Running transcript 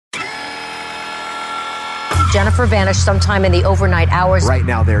Jennifer vanished sometime in the overnight hours. Right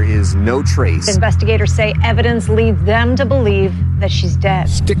now, there is no trace. Investigators say evidence leads them to believe that she's dead.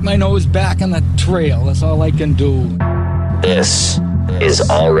 Stick my nose back on the trail. That's all I can do. This is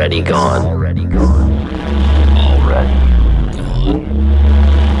Already Gone. Already Gone. Already Gone.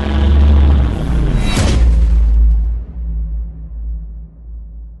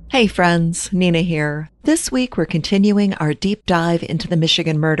 Hey friends, Nina here. This week we're continuing our deep dive into the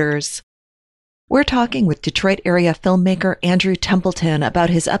Michigan murders. We're talking with Detroit area filmmaker Andrew Templeton about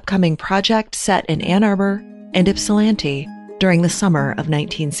his upcoming project set in Ann Arbor and Ypsilanti during the summer of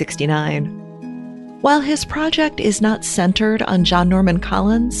 1969. While his project is not centered on John Norman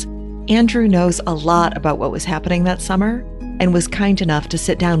Collins, Andrew knows a lot about what was happening that summer and was kind enough to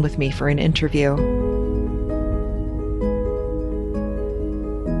sit down with me for an interview.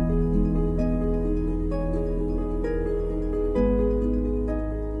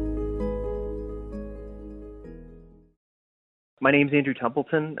 My name's Andrew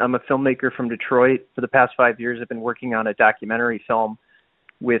Templeton. I'm a filmmaker from Detroit. For the past 5 years, I've been working on a documentary film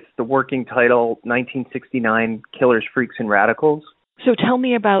with the working title 1969 Killers, Freaks, and Radicals. So tell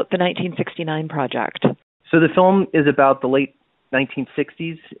me about the 1969 project. So the film is about the late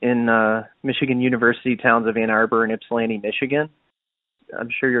 1960s in Michigan University towns of Ann Arbor and Ypsilanti, Michigan. I'm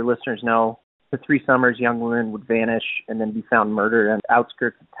sure your listeners know for 3 summers, young women would vanish and then be found murdered on the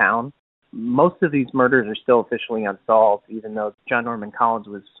outskirts of town. Most of these murders are still officially unsolved, even though John Norman Collins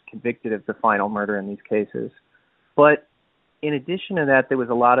was convicted of the final murder in these cases. But in addition to that, there was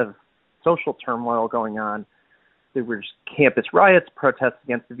a lot of social turmoil going on. There were campus riots, protests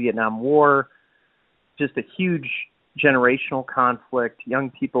against the Vietnam War, just a huge generational conflict,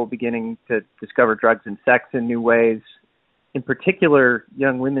 young people beginning to discover drugs and sex in new ways. In particular,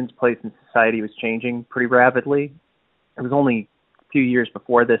 young women's place in society was changing pretty rapidly. It was only few years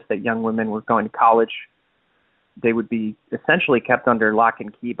before this that young women were going to college. They would be essentially kept under lock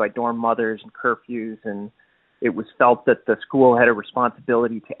and key by dorm mothers and curfews, and it was felt that the school had a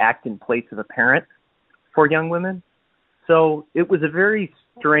responsibility to act in place of a parent for young women. So it was a very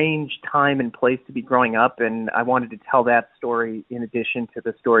strange time and place to be growing up, and I wanted to tell that story in addition to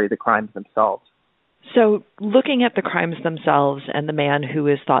the story of the crimes themselves. So looking at the crimes themselves and the man who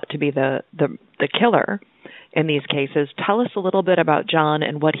is thought to be the killer in these cases, tell us a little bit about John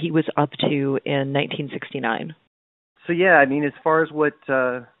and what he was up to in 1969. So yeah, I mean, as far as what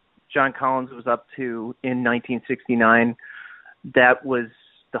John Collins was up to in 1969, that was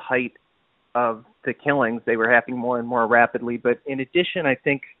the height of the killings. They were happening more and more rapidly. But in addition, I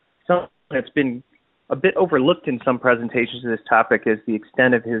think something that's been a bit overlooked in some presentations of this topic is the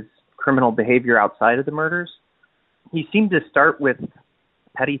extent of his criminal behavior outside of the murders. He seemed to start with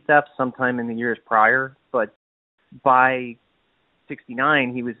petty theft sometime in the years prior, but by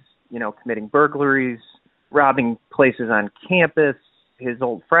 69, he was, committing burglaries, robbing places on campus, his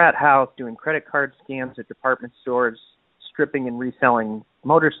old frat house, doing credit card scams at department stores, stripping and reselling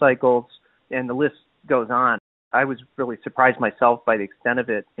motorcycles, and the list goes on. I was really surprised myself by the extent of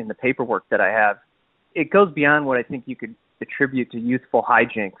it in the paperwork that I have. It goes beyond what I think you could attribute to youthful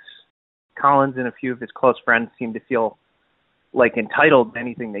hijinks. Collins and a few of his close friends seemed to feel like entitled to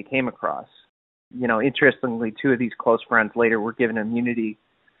anything they came across. Interestingly, 2 of these close friends later were given immunity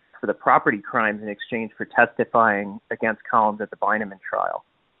for the property crimes in exchange for testifying against Collins at the Beineman trial.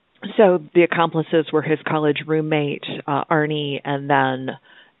 So the accomplices were his college roommate, Arnie, and then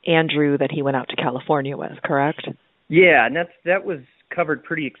Andrew that he went out to California with, correct? Yeah, and that was covered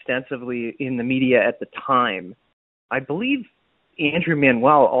pretty extensively in the media at the time. I believe Andrew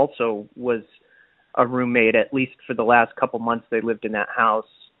Manuel also was a roommate, at least for the last couple months they lived in that house.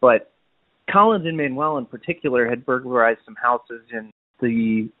 But Collins and Manuel in particular had burglarized some houses in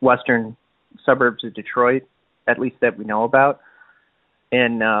the western suburbs of Detroit, at least that we know about.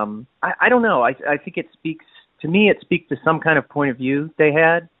 And I don't know. I think it speaks to some kind of point of view they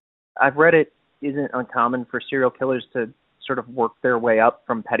had. I've read it isn't uncommon for serial killers to sort of work their way up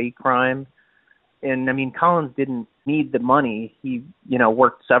from petty crime. And I mean, Collins didn't need the money. He,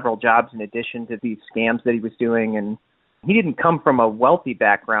 worked several jobs in addition to these scams that he was doing. And he didn't come from a wealthy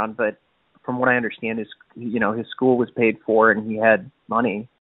background, but from what I understand, his school was paid for and he had money.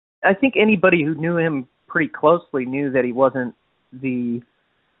 I think anybody who knew him pretty closely knew that he wasn't the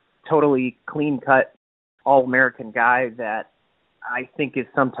totally clean-cut, all-American guy that I think is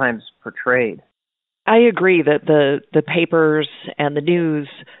sometimes portrayed. I agree that the papers and the news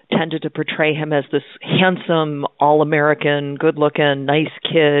tended to portray him as this handsome, all-American, good-looking, nice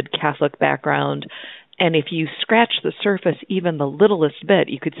kid, Catholic background. And if you scratch the surface even the littlest bit,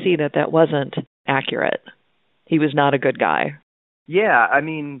 you could see that wasn't accurate. He was not a good guy. Yeah, I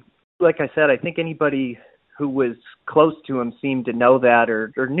mean, like I said, I think anybody who was close to him seemed to know that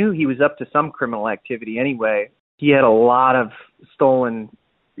or knew he was up to some criminal activity anyway. He had a lot of stolen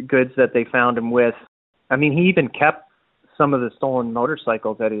goods that they found him with. I mean, he even kept some of the stolen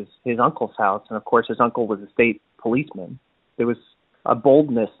motorcycles at his uncle's house. And, of course, his uncle was a state policeman. There was a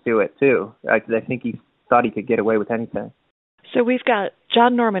boldness to it, too. I think he thought he could get away with anything. So we've got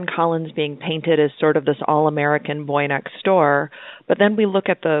John Norman Collins being painted as sort of this all-American boy next door, but then we look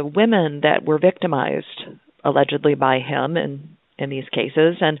at the women that were victimized, allegedly by him in these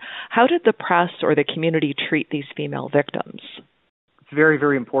cases, and how did the press or the community treat these female victims? It's very,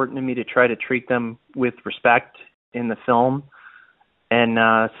 very important to me to try to treat them with respect in the film,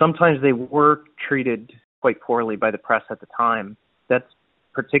 and sometimes they were treated quite poorly by the press at the time. That's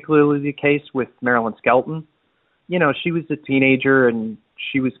particularly the case with Marilyn Skelton. You know, she was a teenager and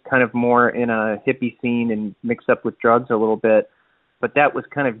she was kind of more in a hippie scene and mixed up with drugs a little bit, but that was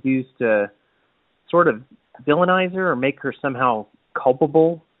kind of used to sort of villainize her or make her somehow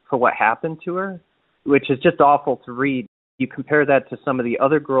culpable for what happened to her, which is just awful to read. You compare that to some of the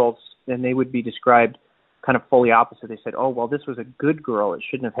other girls and they would be described kind of fully opposite. They said, oh, well, this was a good girl. It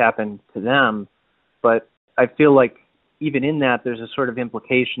shouldn't have happened to them. But I feel like even in that, there's a sort of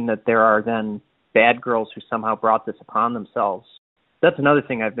implication that there are then bad girls who somehow brought this upon themselves. That's another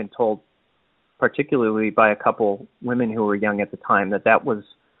thing I've been told, particularly by a couple women who were young at the time, that was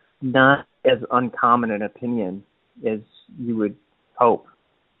not as uncommon an opinion as you would hope.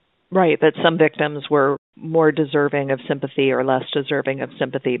 Right, that some victims were more deserving of sympathy or less deserving of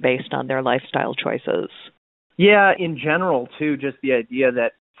sympathy based on their lifestyle choices. Yeah, in general, too, just the idea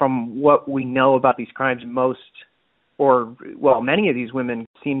that from what we know about these crimes, many of these women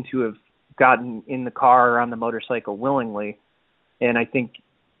seem to have gotten in the car or on the motorcycle willingly. And I think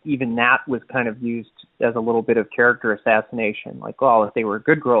even that was kind of used as a little bit of character assassination. Like, well, if they were a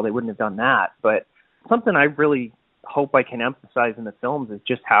good girl, they wouldn't have done that. But something I really hope I can emphasize in the films is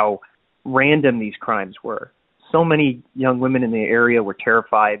just how random these crimes were. So many young women in the area were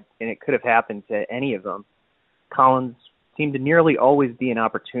terrified, and it could have happened to any of them. Collins seemed to nearly always be an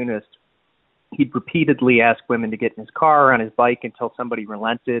opportunist. He'd repeatedly ask women to get in his car or on his bike until somebody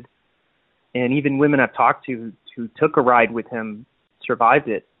relented. And even women I've talked to who took a ride with him survived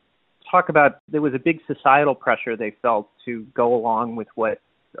it. Talk about there was a big societal pressure they felt to go along with what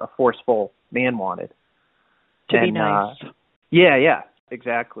a forceful man wanted. To be nice. Yeah,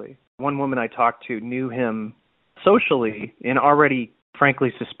 exactly. One woman I talked to knew him socially and already,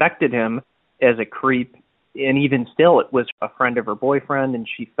 frankly, suspected him as a creep. And even still, it was a friend of her boyfriend, and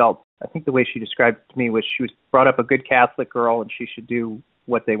she felt, I think the way she described it to me was she was brought up a good Catholic girl and she should do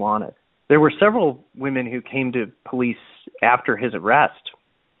what they wanted. There were several women who came to police after his arrest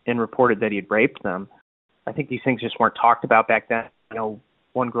and reported that he had raped them. I think these things just weren't talked about back then. You know,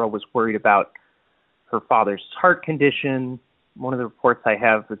 one girl was worried about her father's heart condition. One of the reports I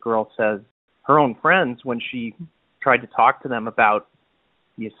have, the girl says her own friends, when she tried to talk to them about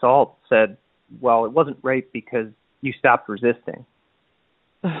the assault, said, well, it wasn't rape because you stopped resisting.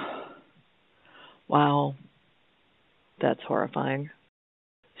 Wow. That's horrifying.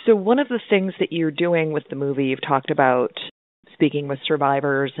 So one of the things that you're doing with the movie, you've talked about speaking with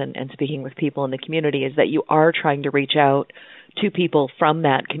survivors and speaking with people in the community, is that you are trying to reach out to people from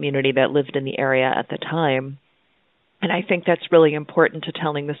that community that lived in the area at the time. And I think that's really important to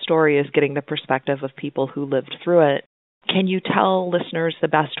telling the story, is getting the perspective of people who lived through it. Can you tell listeners the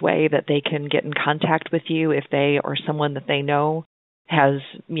best way that they can get in contact with you if they or someone that they know has,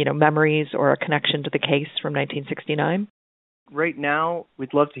 memories or a connection to the case from 1969? Right now,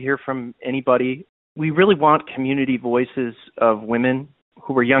 we'd love to hear from anybody. We really want community voices of women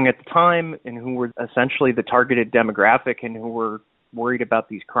who were young at the time and who were essentially the targeted demographic and who were worried about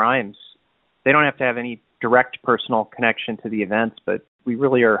these crimes. They don't have to have any direct personal connection to the events, but we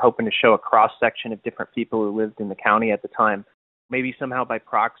really are hoping to show a cross-section of different people who lived in the county at the time. Maybe somehow by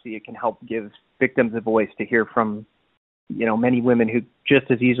proxy it can help give victims a voice to hear from, many women who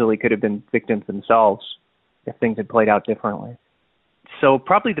just as easily could have been victims themselves if things had played out differently. So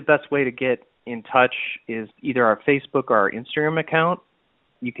probably the best way to get in touch is either our Facebook or our Instagram account.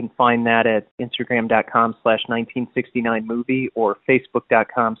 You can find that at Instagram.com/1969movie or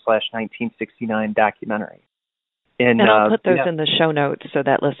Facebook.com/1969documentary. And I'll put those in the show notes so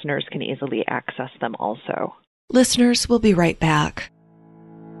that listeners can easily access them also. Listeners, we'll be right back.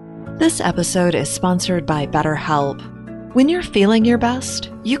 This episode is sponsored by BetterHelp. When you're feeling your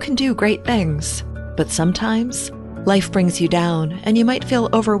best, you can do great things. But sometimes, life brings you down and you might feel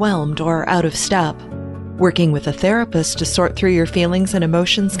overwhelmed or out of step. Working with a therapist to sort through your feelings and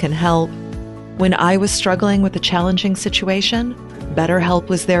emotions can help. When I was struggling with a challenging situation, BetterHelp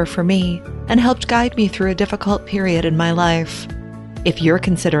was there for me, and helped guide me through a difficult period in my life. If you're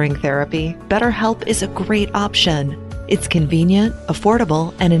considering therapy, BetterHelp is a great option. It's convenient,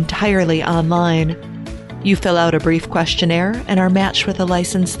 affordable, and entirely online. You fill out a brief questionnaire and are matched with a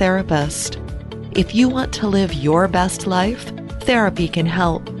licensed therapist. If you want to live your best life, therapy can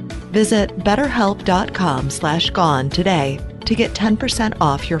help. Visit betterhelp.com/gone today to get 10%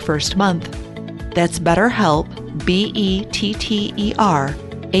 off your first month. That's BetterHelp,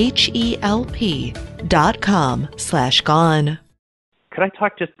 BetterHelp.com/gone. Could I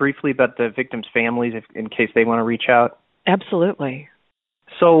talk just briefly about the victims' families in case they want to reach out? Absolutely.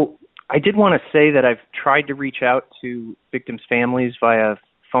 So I did want to say that I've tried to reach out to victims' families via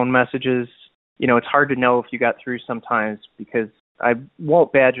phone messages. You know, it's hard to know if you got through sometimes because I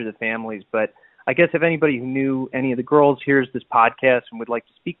won't badger the families, but I guess if anybody who knew any of the girls hears this podcast and would like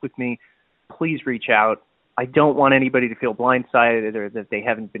to speak with me, please reach out. I don't want anybody to feel blindsided or that they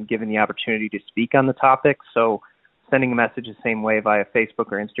haven't been given the opportunity to speak on the topic, so sending a message the same way via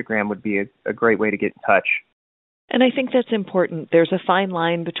Facebook or Instagram would be a great way to get in touch. And I think that's important. There's a fine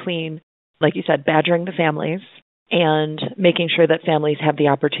line between, like you said, badgering the families and making sure that families have the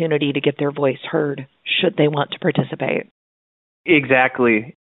opportunity to get their voice heard should they want to participate.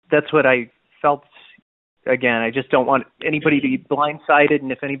 Exactly. That's what I felt. Again, I just don't want anybody to be blindsided,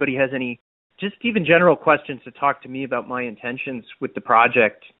 and if anybody has any just even general questions to talk to me about my intentions with the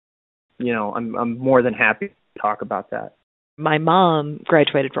project, you know, I'm more than happy to talk about that. My mom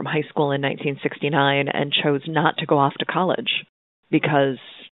graduated from high school in 1969 and chose not to go off to college because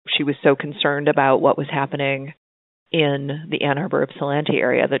she was so concerned about what was happening in the Ann Arbor Ypsilanti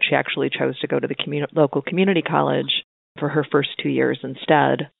area that she actually chose to go to the local community college for her first 2 years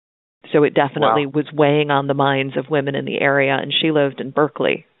instead. So it definitely was weighing on the minds of women in the area, and she lived in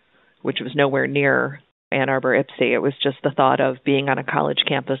Berkeley, which was nowhere near Ann Arbor Ypsi. It was just the thought of being on a college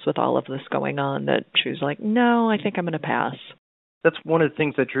campus with all of this going on that she was like, no, I think I'm going to pass. That's one of the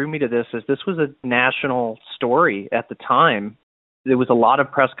things that drew me to this is this was a national story at the time. There was a lot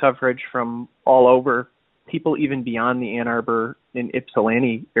of press coverage from all over. People even beyond the Ann Arbor and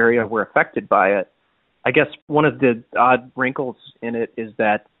Ypsilanti area were affected by it. I guess one of the odd wrinkles in it is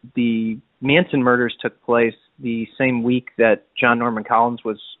that the Manson murders took place the same week that John Norman Collins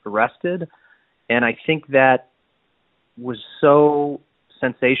was arrested. And I think that was so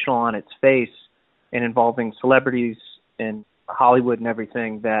sensational on its face and involving celebrities and Hollywood and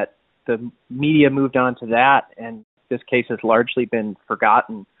everything that the media moved on to that. And this case has largely been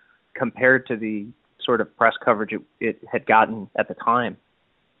forgotten compared to the sort of press coverage it had gotten at the time.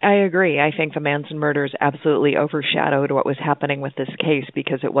 I agree. I think the Manson murders absolutely overshadowed what was happening with this case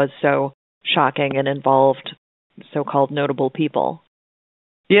because it was so shocking and involved so-called notable people.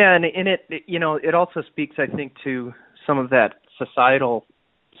 Yeah, and it you know, it also speaks, I think, to some of that societal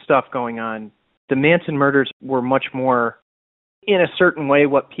stuff going on. The Manson murders were much more, in a certain way,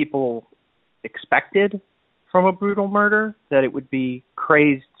 what people expected from a brutal murder, that it would be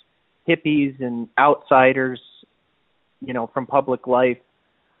crazed hippies and outsiders, you know, from public life,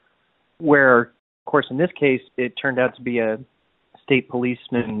 where, of course, in this case, it turned out to be a state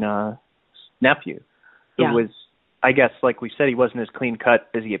policeman's nephew who was, I guess, like we said, he wasn't as clean-cut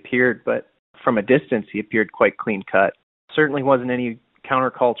as he appeared, but from a distance, he appeared quite clean-cut. Certainly wasn't any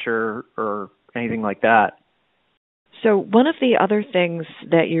counterculture or anything like that. So one of the other things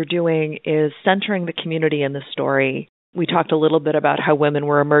that you're doing is centering the community in the story. We talked a little bit about how women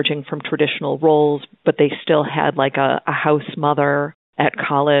were emerging from traditional roles, but they still had like a house mother at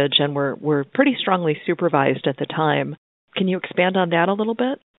college and were pretty strongly supervised at the time. Can you expand on that a little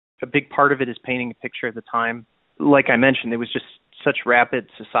bit? A big part of it is painting a picture of the time. Like I mentioned, there was just such rapid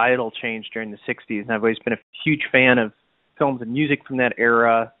societal change during the 60s, and I've always been a huge fan of films and music from that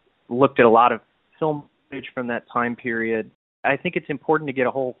era, looked at a lot of film footage from that time period. I think it's important to get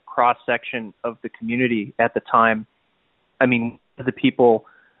a whole cross-section of the community at the time. I mean, one of the people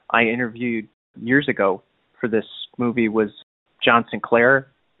I interviewed years ago for this movie was John Sinclair.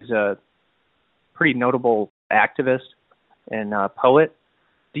 He's a pretty notable activist and poet.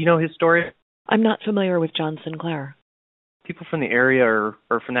 Do you know his story? I'm not familiar with John Sinclair. People from the area or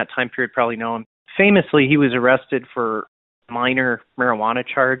from that time period probably know him. Famously, he was arrested for a minor marijuana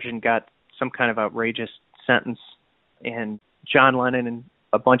charge and got some kind of outrageous sentence. And John Lennon and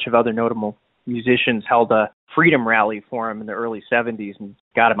a bunch of other notable musicians held a freedom rally for him in the early 70s and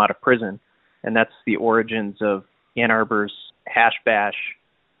got him out of prison. And that's the origins of Ann Arbor's Hash Bash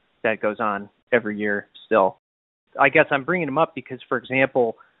that goes on every year still. I guess I'm bringing him up because, for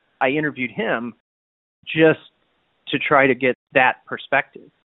example, I interviewed him just to try to get that perspective.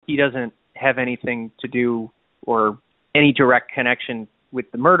 He doesn't have anything to do or any direct connection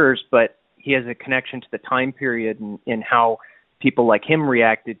with the murders, but he has a connection to the time period and how people like him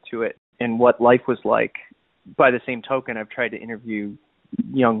reacted to it and what life was like. By the same token, I've tried to interview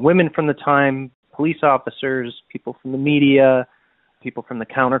young women from the time, police officers, people from the media, people from the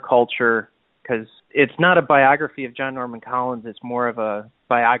counterculture, because it's not a biography of John Norman Collins. It's more of a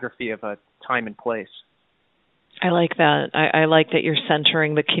biography of a time and place. I like that. I like that you're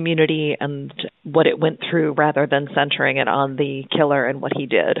centering the community and what it went through rather than centering it on the killer and what he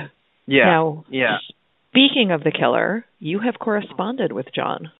did. Yeah. Now, yeah. Speaking of the killer, you have corresponded with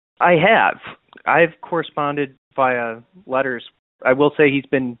John. I have. I've corresponded via letters. I will say he's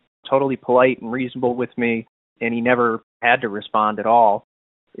been totally polite and reasonable with me, and he never had to respond at all.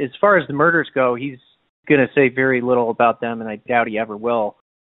 As far as the murders go, he's going to say very little about them, and I doubt he ever will.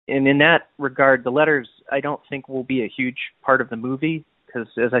 And in that regard, the letters I don't think will be a huge part of the movie because,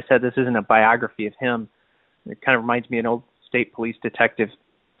 as I said, this isn't a biography of him. It kind of reminds me of an old state police detective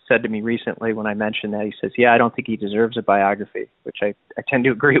said to me recently when I mentioned that. He says, yeah, I don't think he deserves a biography, which I tend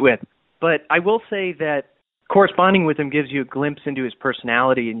to agree with. But I will say that corresponding with him gives you a glimpse into his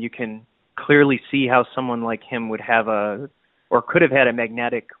personality, and you can clearly see how someone like him would have or could have had a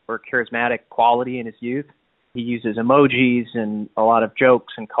magnetic or charismatic quality in his youth. He uses emojis and a lot of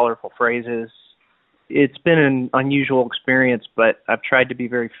jokes and colorful phrases. It's been an unusual experience, but I've tried to be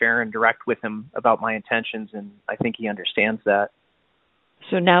very fair and direct with him about my intentions, and I think he understands that.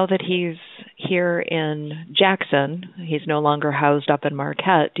 So now that he's here in Jackson, he's no longer housed up in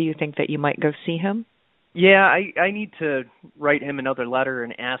Marquette, do you think that you might go see him? Yeah, I need to write him another letter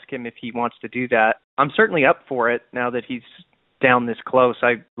and ask him if he wants to do that. I'm certainly up for it now that he's down this close.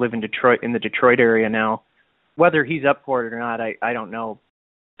 I live in Detroit, in the Detroit area now. Whether he's up for it or not, I don't know.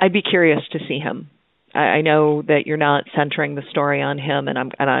 I'd be curious to see him. I know that you're not centering the story on him, and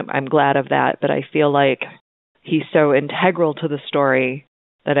I'm glad of that. But I feel like he's so integral to the story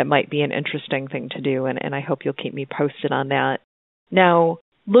that it might be an interesting thing to do, and I hope you'll keep me posted on that. Now,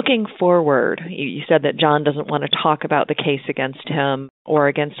 looking forward, you said that John doesn't want to talk about the case against him or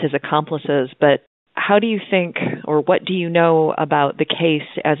against his accomplices, but how do you think, or what do you know about the case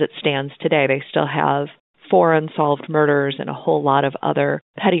as it stands today? They still have 4 unsolved murders and a whole lot of other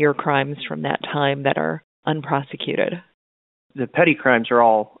pettier crimes from that time that are unprosecuted. The petty crimes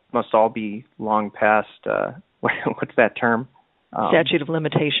must all be long past, what's that term? Statute of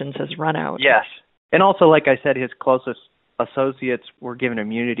limitations has run out. Yes. And also, like I said, his closest associates were given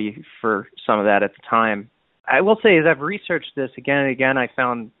immunity for some of that at the time. I will say, as I've researched this again and again, I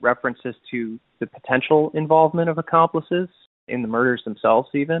found references to the potential involvement of accomplices in the murders themselves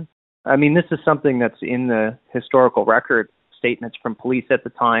even. I mean, this is something that's in the historical record, statements from police at the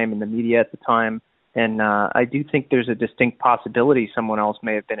time and the media at the time. And I do think there's a distinct possibility someone else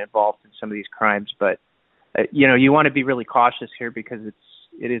may have been involved in some of these crimes. But, you want to be really cautious here because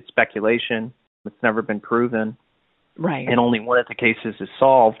it is speculation. It's never been proven. Right. And only one of the cases is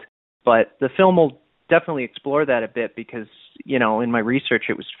solved. But the film will definitely explore that a bit because, in my research,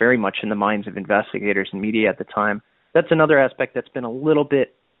 it was very much in the minds of investigators and media at the time. That's another aspect that's been a little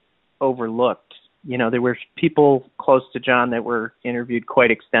bit overlooked. There were people close to John that were interviewed quite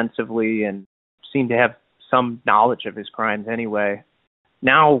extensively and seemed to have some knowledge of his crimes anyway.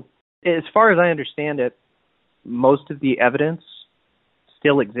 Now, as far as I understand it, most of the evidence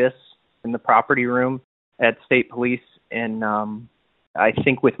still exists in the property room at state police, and I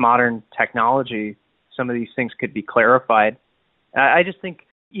think with modern technology, some of these things could be clarified. I just think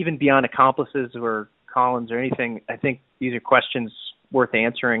even beyond accomplices or Collins or anything, I think these are questions worth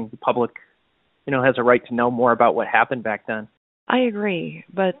answering. The public, has a right to know more about what happened back then. I agree,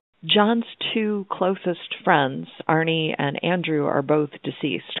 but John's 2 closest friends, Arnie and Andrew, are both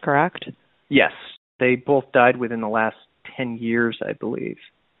deceased, correct? Yes. They both died within the last 10 years, I believe.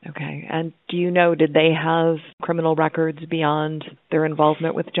 Okay. And do you know, did they have criminal records beyond their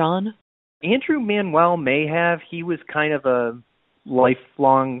involvement with John? Andrew Manuel may have. He was kind of a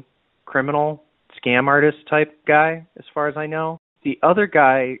lifelong criminal, scam artist type guy, as far as I know. The other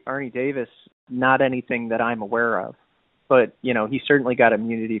guy, Arnie Davis, not anything that I'm aware of. But, he certainly got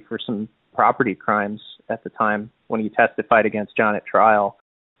immunity for some property crimes at the time when he testified against John at trial.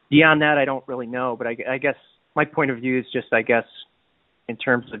 Beyond that, I don't really know. But I guess my point of view is just, in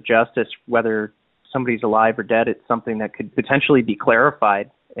terms of justice, whether somebody's alive or dead, it's something that could potentially be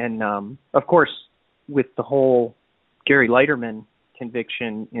clarified. And, of course, with the whole Gary Leiterman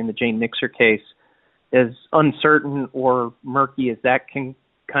conviction in the Jane Mixer case, as uncertain or murky as that can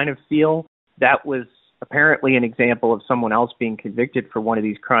kind of feel, that was apparently an example of someone else being convicted for one of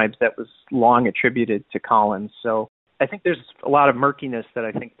these crimes that was long attributed to Collins. So I think there's a lot of murkiness that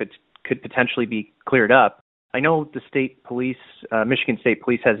I think that could potentially be cleared up. I know the state police, Michigan State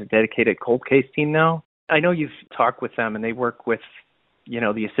Police has a dedicated cold case team now. I know you've talked with them, and they work with,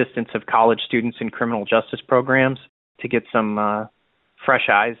 the assistance of college students in criminal justice programs to get some fresh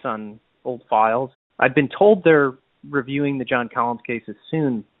eyes on old files. I've been told they're reviewing the John Collins cases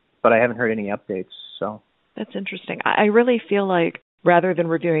soon, but I haven't heard any updates. So that's interesting. I really feel like rather than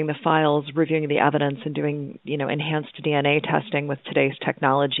reviewing the files, reviewing the evidence and doing, enhanced DNA testing with today's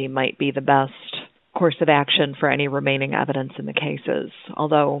technology might be the best course of action for any remaining evidence in the cases.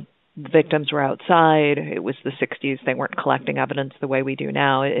 Although the victims were outside, it was the 60s, they weren't collecting evidence the way we do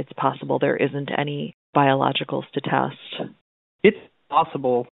now, it's possible there isn't any biologicals to test. It's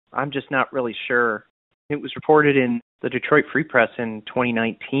possible. I'm just not really sure. It was reported in the Detroit Free Press in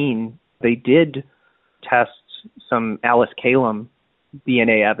 2019. They did test some Alice Calum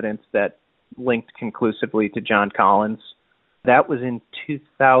DNA evidence that linked conclusively to John Collins. That was in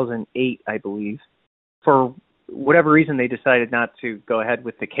 2008, I believe. For whatever reason, they decided not to go ahead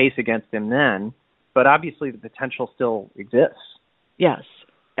with the case against him then, but obviously the potential still exists. Yes.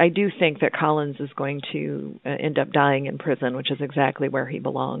 I do think that Collins is going to end up dying in prison, which is exactly where he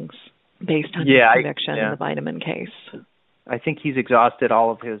belongs, based on his conviction in the vitamin case. I think he's exhausted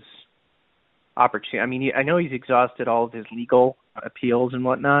all of his opportunity. I mean, I know he's exhausted all of his legal appeals and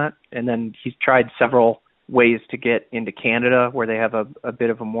whatnot, and then he's tried several ways to get into Canada where they have a bit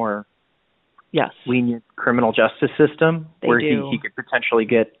of a more lenient criminal justice system where he could potentially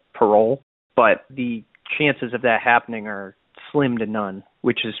get parole. But the chances of that happening are slim to none,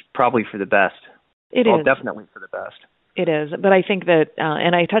 which is probably for the best. It is. Definitely for the best. It is. But I think that,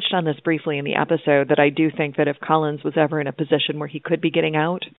 and I touched on this briefly in the episode, that I do think that if Collins was ever in a position where he could be getting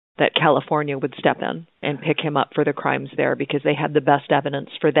out, that California would step in and pick him up for the crimes there because they had the best evidence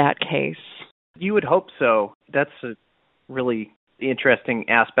for that case. You would hope so. That's a really interesting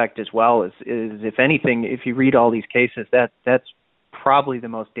aspect as well, is if anything, if you read all these cases, that's probably the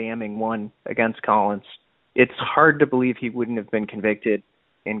most damning one against Collins. It's hard to believe he wouldn't have been convicted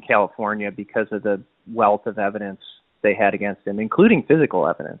in California because of the wealth of evidence they had against him, including physical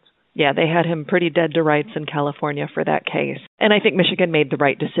evidence. Yeah, they had him pretty dead to rights in California for that case. And I think Michigan made the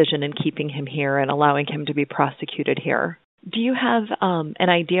right decision in keeping him here and allowing him to be prosecuted here. Do you have an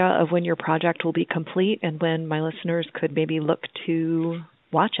idea of when your project will be complete and when my listeners could maybe look to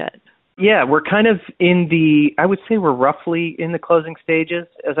watch it? Yeah, we're kind of I would say we're roughly in the closing stages.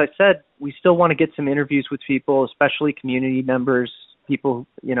 As I said, we still want to get some interviews with people, especially community members, people,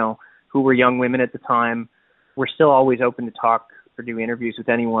 who were young women at the time. We're still always open to talk or do interviews with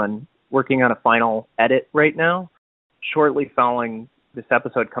anyone. Working on a final edit right now. Shortly following this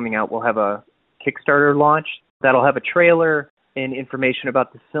episode coming out, we'll have a Kickstarter launch that'll have a trailer and information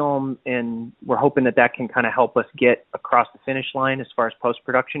about the film, and we're hoping that can kind of help us get across the finish line as far as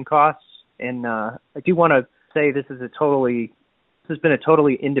post-production costs. And I do want to say this has been a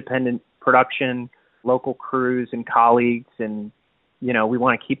totally independent production, local crews and colleagues, and we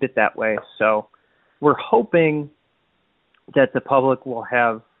want to keep it that way. So we're hoping that the public will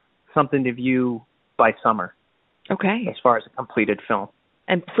have something to view by summer. Okay. As far as a completed film.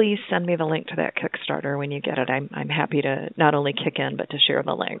 And please send me the link to that Kickstarter when you get it. I'm happy to not only kick in, but to share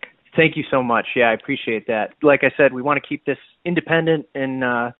the link. Thank you so much. Yeah, I appreciate that. Like I said, we want to keep this independent and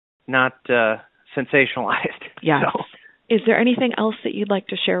not sensationalized. Yes. So. Is there anything else that you'd like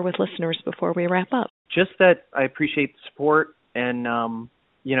to share with listeners before we wrap up? Just that I appreciate the support, and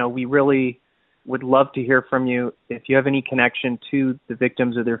we really would love to hear from you. If you have any connection to the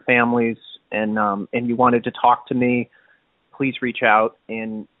victims or their families, and you wanted to talk to me, please reach out.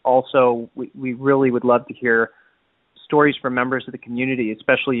 And also, we really would love to hear stories from members of the community,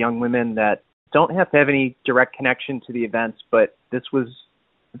 especially young women that don't have to have any direct connection to the events, but this was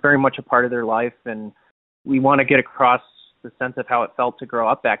very much a part of their life, and we want to get across the sense of how it felt to grow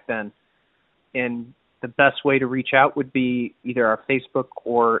up back then. And the best way to reach out would be either our Facebook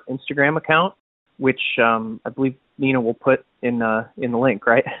or Instagram account, which I believe Nina will put in the link,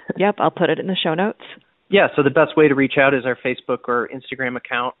 right? Yep, I'll put it in the show notes. Yeah, so the best way to reach out is our Facebook or Instagram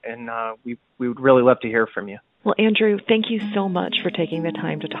account, and we would really love to hear from you. Well, Andrew, thank you so much for taking the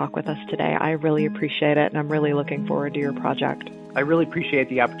time to talk with us today. I really appreciate it, and I'm really looking forward to your project. I really appreciate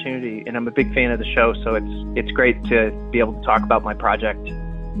the opportunity, and I'm a big fan of the show, so it's great to be able to talk about my project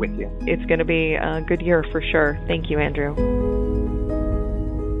with you. It's going to be a good year for sure. Thank you, Andrew.